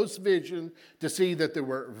panorama, close vision to see that they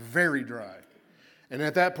were very dry. And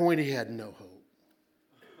at that point he had no hope.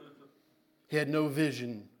 He had no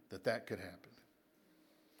vision that could happen.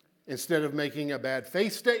 Instead of making a bad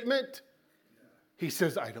faith statement, he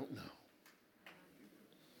says, I don't know.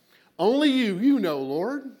 Only you know,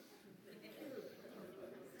 Lord.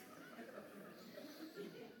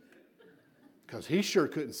 Because he sure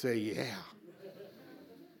couldn't say, yeah.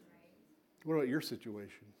 What about your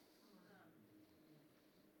situation?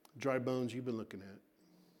 Dry bones you've been looking at.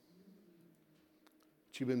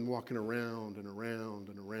 That you've been walking around and around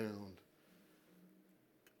and around.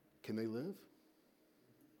 Can they live?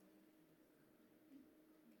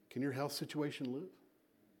 Can your health situation live?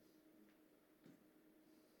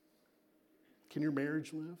 Can your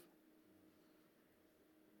marriage live?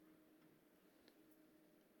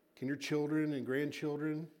 Can your children and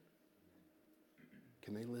grandchildren,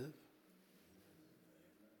 can they live?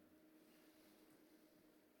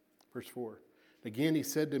 Verse 4. Again he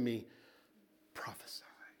said to me, prophesy.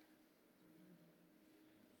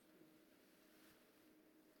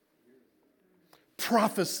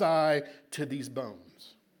 Prophesy to these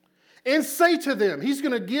bones. And say to them, he's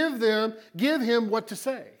going to give him what to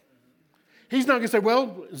say. He's not going to say,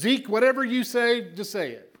 well, Zeke, whatever you say, just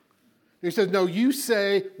say it. He says, no, you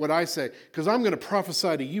say what I say, because I'm going to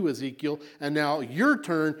prophesy to you, Ezekiel, and now your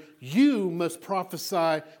turn, you must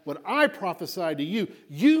prophesy what I prophesy to you.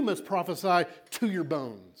 You must prophesy to your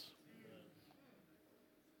bones.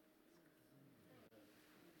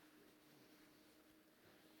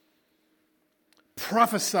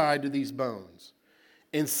 Prophesy to these bones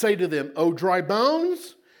and say to them, O dry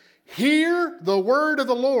bones, hear the word of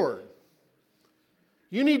the Lord.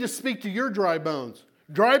 You need to speak to your dry bones.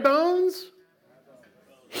 Dry bones,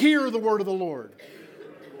 hear the word of the Lord.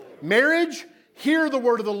 Marriage, hear the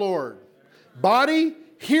word of the Lord. Body,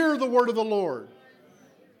 hear the word of the Lord.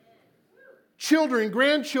 Children,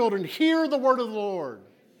 grandchildren, hear the word of the Lord.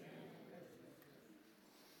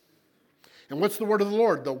 And what's the word of the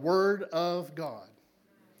Lord? The word of God.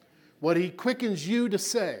 What he quickens you to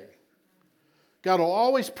say. God will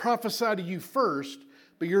always prophesy to you first,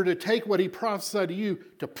 but you're to take what he prophesied to you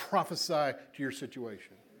to prophesy to your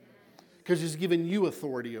situation. Because he's given you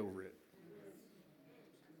authority over it.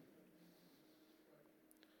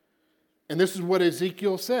 And this is what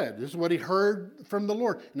Ezekiel said. This is what he heard from the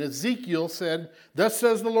Lord. And Ezekiel said, thus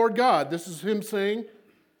says the Lord God. This is him saying,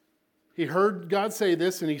 he heard God say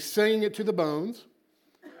this, and he's saying it to the bones.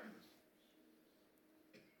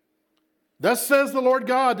 Thus says the Lord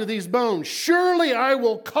God to these bones, surely I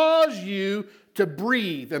will cause you to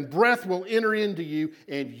breathe, and breath will enter into you,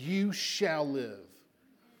 and you shall live.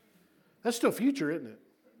 That's still future, isn't it?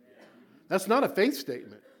 That's not a faith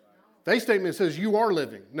statement. Faith statement says you are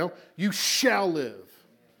living. No, you shall live.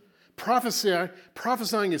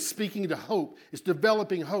 Prophesying is speaking to hope. It's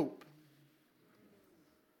developing hope.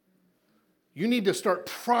 You need to start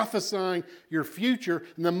prophesying your future.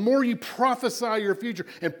 And the more you prophesy your future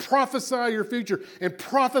and prophesy your future and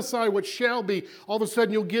prophesy what shall be, all of a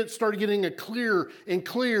sudden you'll start getting a clearer and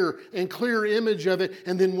clearer and clearer image of it.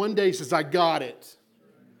 And then one day he says, I got it.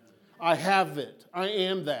 I have it. I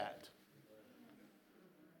am that.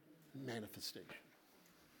 Manifestation.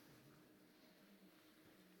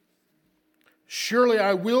 Surely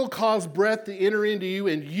I will cause breath to enter into you,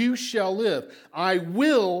 and you shall live. I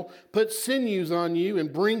will put sinews on you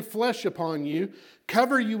and bring flesh upon you,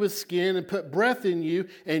 cover you with skin and put breath in you,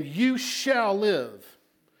 and you shall live.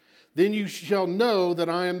 Then you shall know that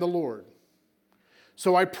I am the Lord.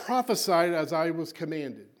 So I prophesied as I was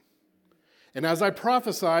commanded. And as I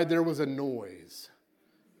prophesied, there was a noise.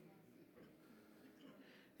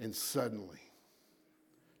 And suddenly,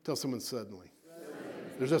 tell someone suddenly.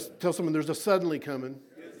 Tell someone there's a suddenly coming.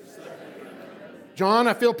 John,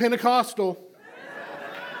 I feel Pentecostal.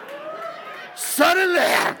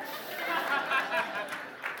 Suddenly.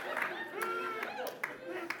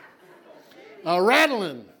 A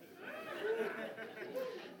rattling.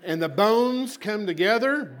 And the bones come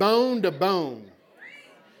together, bone to bone.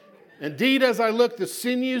 Indeed, as I looked, the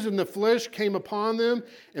sinews and the flesh came upon them,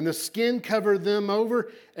 and the skin covered them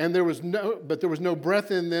over, and there was no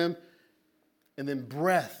breath in them. And then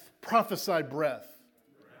breath, prophesied breath.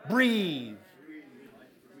 Breathe.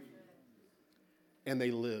 And they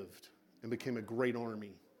lived and became a great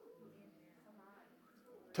army.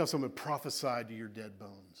 Tell someone, prophesy to your dead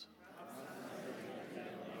bones.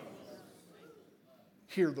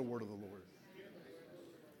 Hear the word of the Lord.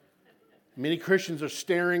 Many Christians are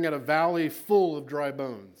staring at a valley full of dry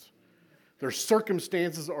bones. Their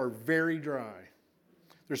circumstances are very dry.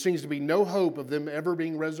 There seems to be no hope of them ever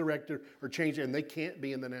being resurrected or changed, and they can't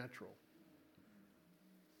be in the natural.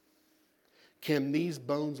 Can these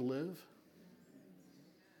bones live?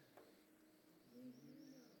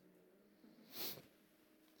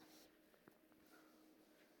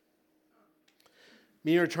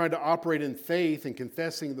 Many are trying to operate in faith and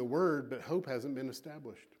confessing the word, but hope hasn't been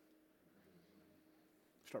established.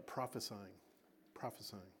 Start prophesying.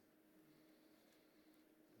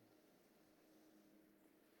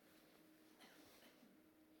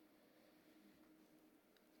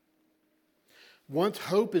 Once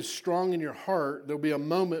hope is strong in your heart, there'll be a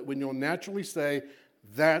moment when you'll naturally say,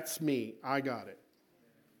 that's me, I got it.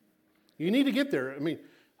 You need to get there. I mean,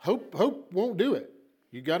 hope won't do it.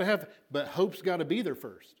 You got to have, but hope's got to be there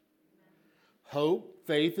first. Hope,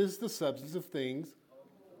 faith is the substance of things.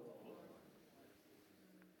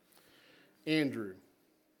 Andrew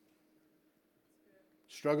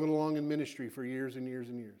struggled along in ministry for years and years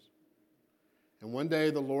and years. And one day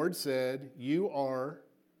the Lord said, you are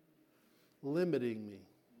limiting me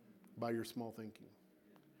by your small thinking,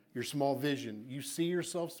 your small vision. You see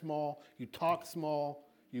yourself small, you talk small,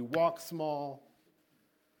 you walk small.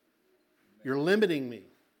 You're limiting me.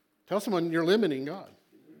 Tell someone you're limiting God.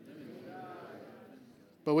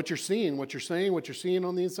 But what you're seeing, what you're saying, what you're seeing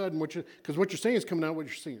on the inside, and because what you're saying is coming out what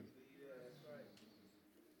you're seeing.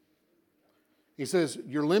 He says,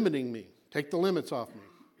 you're limiting me. Take the limits off me.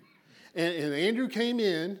 And Andrew came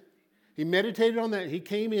in. He meditated on that. He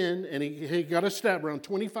came in and he got a staff, around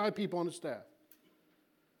 25 people on his staff.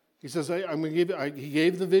 He says, I'm going to give. He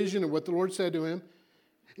gave the vision of what the Lord said to him.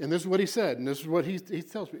 And this is what he said. And this is what he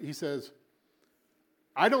tells me. He says,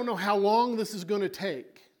 I don't know how long this is going to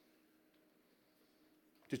take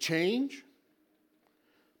to change,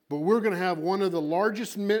 but we're going to have one of the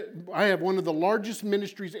largest, I have one of the largest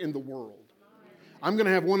ministries in the world. I'm going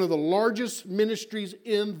to have one of the largest ministries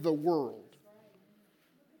in the world.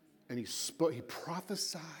 And he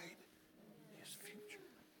prophesied his future.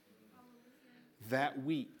 That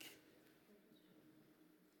week,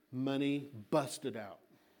 money busted out.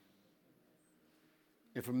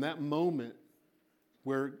 And from that moment,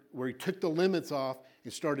 where he took the limits off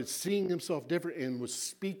and started seeing himself different and was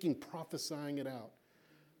speaking, prophesying it out,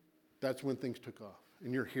 that's when things took off.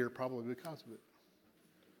 And you're here probably because of it.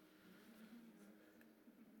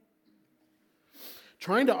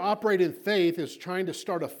 Trying to operate in faith is trying to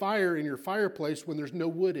start a fire in your fireplace when there's no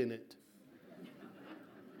wood in it.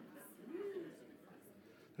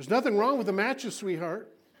 There's nothing wrong with the matches,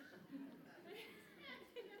 sweetheart.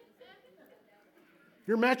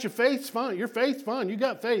 Your match of faith's fine. Your faith's fine. You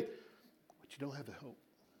got faith. But you don't have the hope.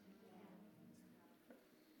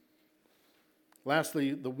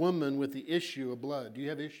 Lastly, the woman with the issue of blood. Do you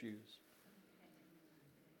have issues?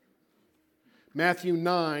 Matthew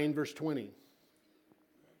 9, verse 20.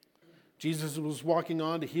 Jesus was walking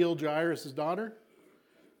on to heal Jairus' daughter,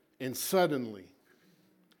 and suddenly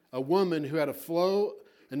a woman who had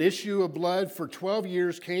an issue of blood for 12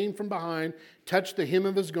 years came from behind, touched the hem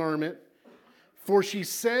of his garment, for she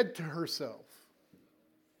said to herself.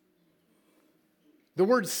 The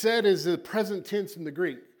word said is the present tense in the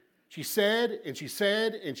Greek. She said, and she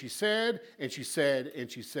said, and she said, and she said,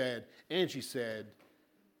 and she said, and she said,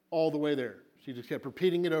 all the way there. She just kept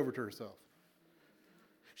repeating it over to herself.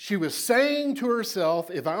 She was saying to herself,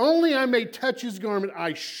 if I may touch his garment,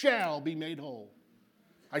 I shall be made whole.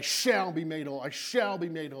 I shall be made whole. I shall be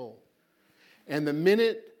made whole. And the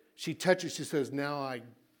minute she touches, she says, now I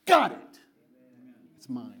got it. It's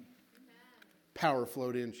mine. Power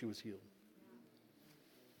flowed in. She was healed.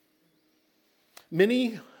 Let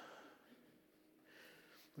me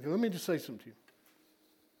just say something to you.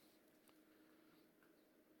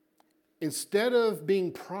 Instead of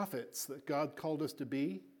being prophets that God called us to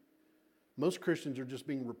be, most Christians are just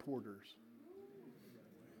being reporters.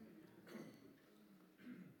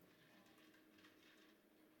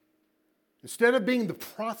 Instead of being the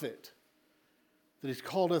prophet that He's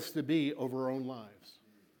called us to be over our own lives,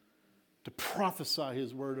 to prophesy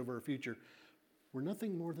His word over our future, we're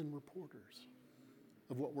nothing more than reporters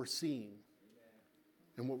of what we're seeing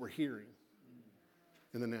and what we're hearing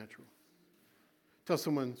in the natural. Tell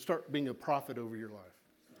someone, start being a prophet over your life.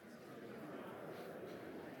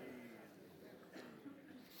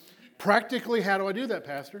 Practically, how do I do that,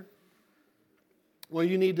 Pastor? Well,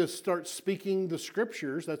 you need to start speaking the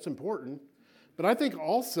scriptures. That's important. But I think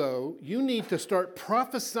also you need to start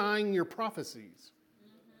prophesying your prophecies.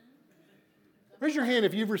 Raise your hand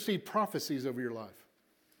if you've received prophecies over your life.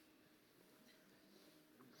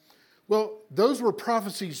 Well, those were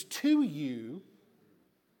prophecies to you,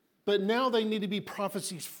 but now they need to be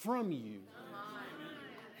prophecies from you.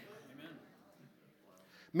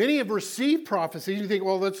 Many have received prophecies. You think,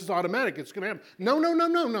 well, that's just automatic. It's going to happen.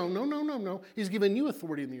 No. He's given you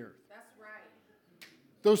authority in the earth. That's right.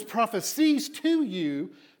 Those prophecies to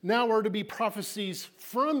you now are to be prophecies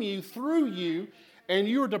from you, through you, and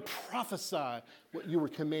you are to prophesy what you were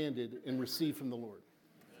commanded and received from the Lord.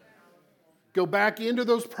 Go back into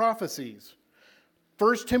those prophecies.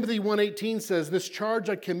 1 Timothy 1:18 says, this charge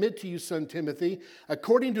I commit to you, son Timothy,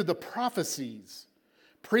 according to the prophecies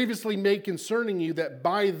previously made concerning you, that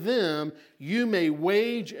by them you may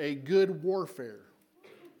wage a good warfare.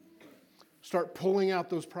 Start pulling out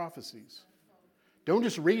those prophecies. Don't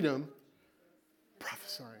just read them.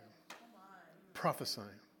 Prophesy them. Prophesy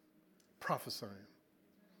them. Prophesy them.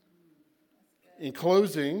 In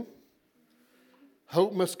closing,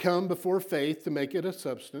 hope must come before faith to make it a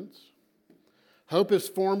substance. Hope is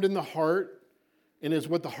formed in the heart and is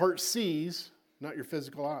what the heart sees, not your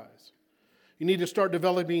physical eyes. You need to start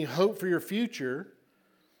developing hope for your future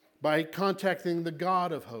by contacting the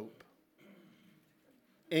God of hope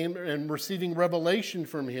and receiving revelation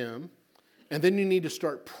from Him. And then you need to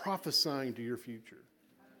start prophesying to your future.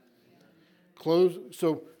 Close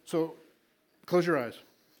your eyes.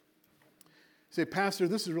 Say, Pastor,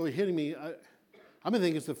 this is really hitting me. I've been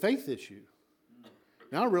thinking it's a faith issue.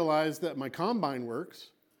 Now I realize that my combine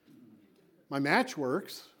works. My match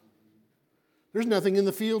works. There's nothing in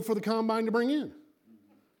the field for the combine to bring in.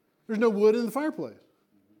 There's no wood in the fireplace.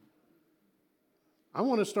 I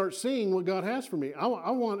want to start seeing what God has for me. I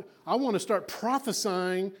want to start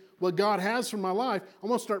prophesying what God has for my life. I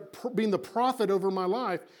want to start being the prophet over my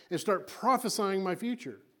life and start prophesying my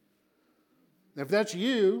future. If that's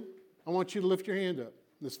you, I want you to lift your hand up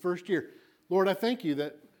this first year. Lord, I thank you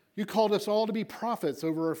that you called us all to be prophets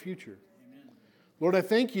over our future. Amen. Lord, I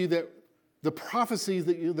thank you that the prophecies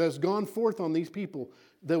that's gone forth on these people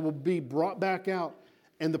that will be brought back out,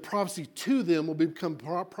 and the prophecy to them will become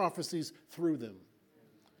prophecies through them.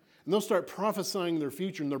 And they'll start prophesying their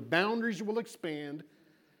future, and their boundaries will expand,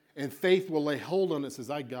 and faith will lay hold on it and says,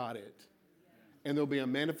 I got it. And there'll be a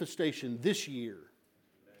manifestation this year.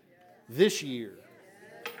 This year.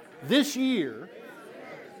 This year.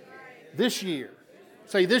 This year.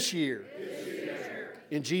 Say this year.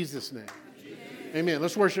 In Jesus' name. Amen.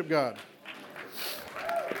 Let's worship God.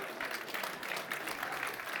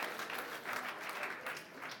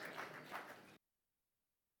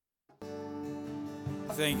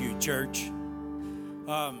 Thank you, church.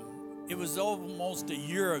 It was almost a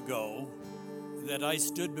year ago that I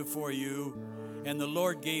stood before you, and the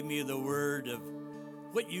Lord gave me the word of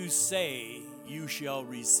what you say you shall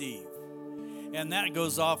receive. And that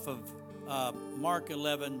goes off of Mark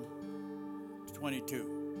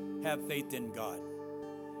 11:22. Have faith in God.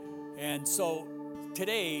 And so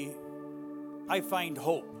today, I find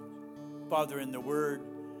hope, Father, in the word.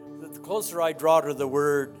 The closer I draw to the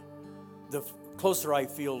word, the closer I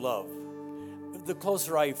feel love, the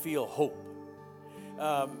closer I feel hope.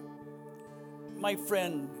 My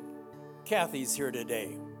friend Kathy's here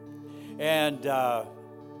today, and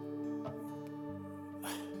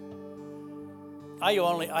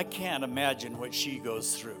I can't imagine what she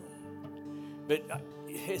goes through. But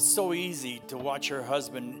it's so easy to watch her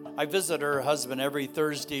husband. I visit her husband every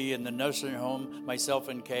Thursday in the nursing home, myself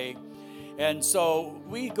and Kay. And so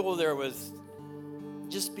we go there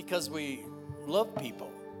just because we love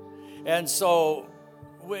people. And so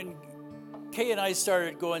when Kay and I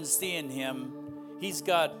started going seeing him, he's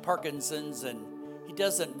got Parkinson's and he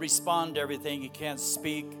doesn't respond to everything. He can't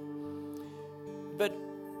speak. But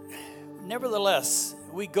nevertheless,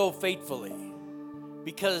 we go faithfully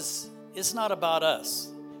because it's not about us.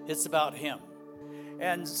 It's about him.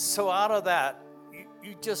 And so out of that,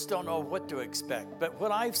 you just don't know what to expect. But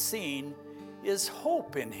what I've seen is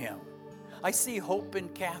hope in him. I see hope in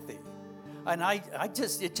Kathy. And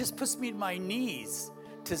it just puts me on my knees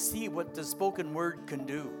to see what the spoken word can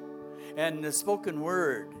do. And the spoken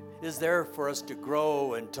word is there for us to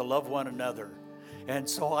grow and to love one another. And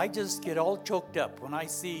so I just get all choked up when I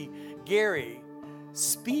see Gary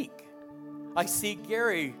speak. I see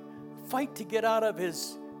Gary fight to get out of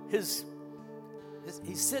his he's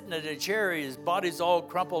sitting in a chair, his body's all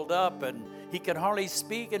crumpled up and he can hardly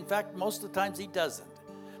speak. In fact, most of the times he doesn't.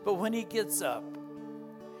 But when he gets up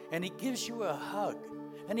and he gives you a hug,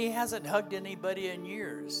 and he hasn't hugged anybody in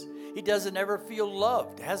years. He doesn't ever feel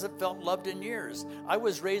loved, hasn't felt loved in years. I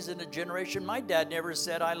was raised in a generation, my dad never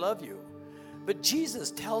said, I love you. But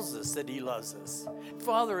Jesus tells us that he loves us.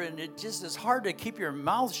 Father, and it just is hard to keep your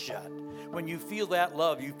mouth shut when you feel that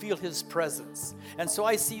love, you feel his presence. And so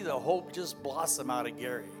I see the hope just blossom out of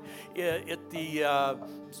Gary. At the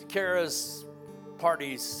Kara's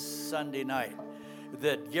party Sunday night,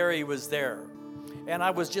 that Gary was there. And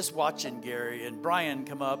I was just watching Gary, and Brian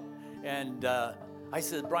come up, and I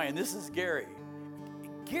said, Brian, this is Gary.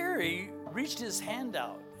 Gary reached his hand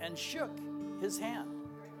out and shook his hand.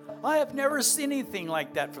 I have never seen anything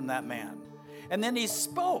like that from that man. And then he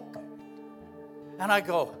spoke. And I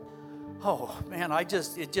go, oh, man,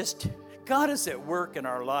 God is at work in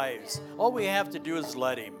our lives. All we have to do is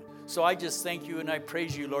let him. So I just thank you and I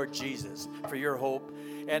praise you, Lord Jesus, for your hope.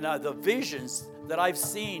 And the visions that I've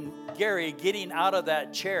seen Gary getting out of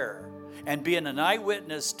that chair and being an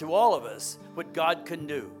eyewitness to all of us what God can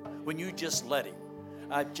do when you just let him.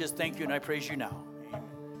 I just thank you and I praise you now.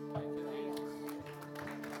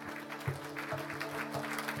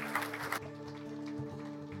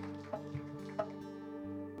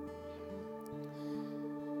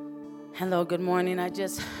 Hello, good morning.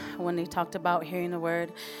 When he talked about hearing the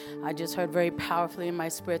word, I just heard very powerfully in my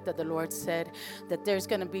spirit that the Lord said that there's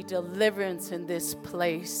going to be deliverance in this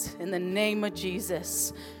place in the name of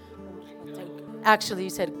Jesus. Actually, he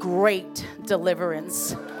said great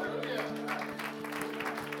deliverance.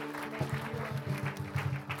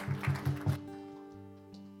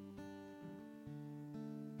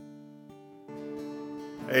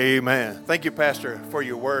 Amen. Thank you, Pastor, for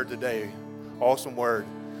your word today. Awesome word.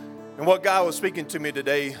 And what God was speaking to me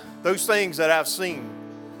today, those things that I've seen,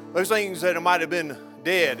 those things that might have been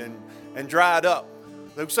dead and dried up,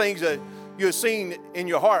 those things that you have seen in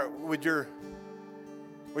your heart with your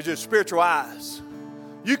spiritual eyes,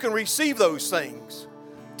 you can receive those things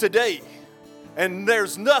today. And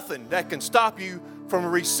there's nothing that can stop you from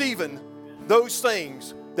receiving those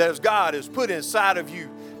things that God has put inside of you,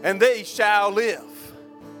 and they shall live.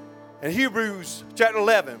 In Hebrews chapter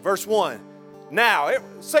 11, verse 1, now,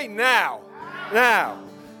 say now,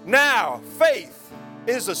 now, faith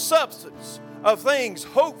is the substance of things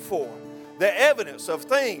hoped for, the evidence of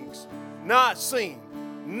things not seen.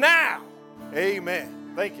 Now,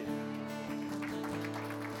 amen. Thank you.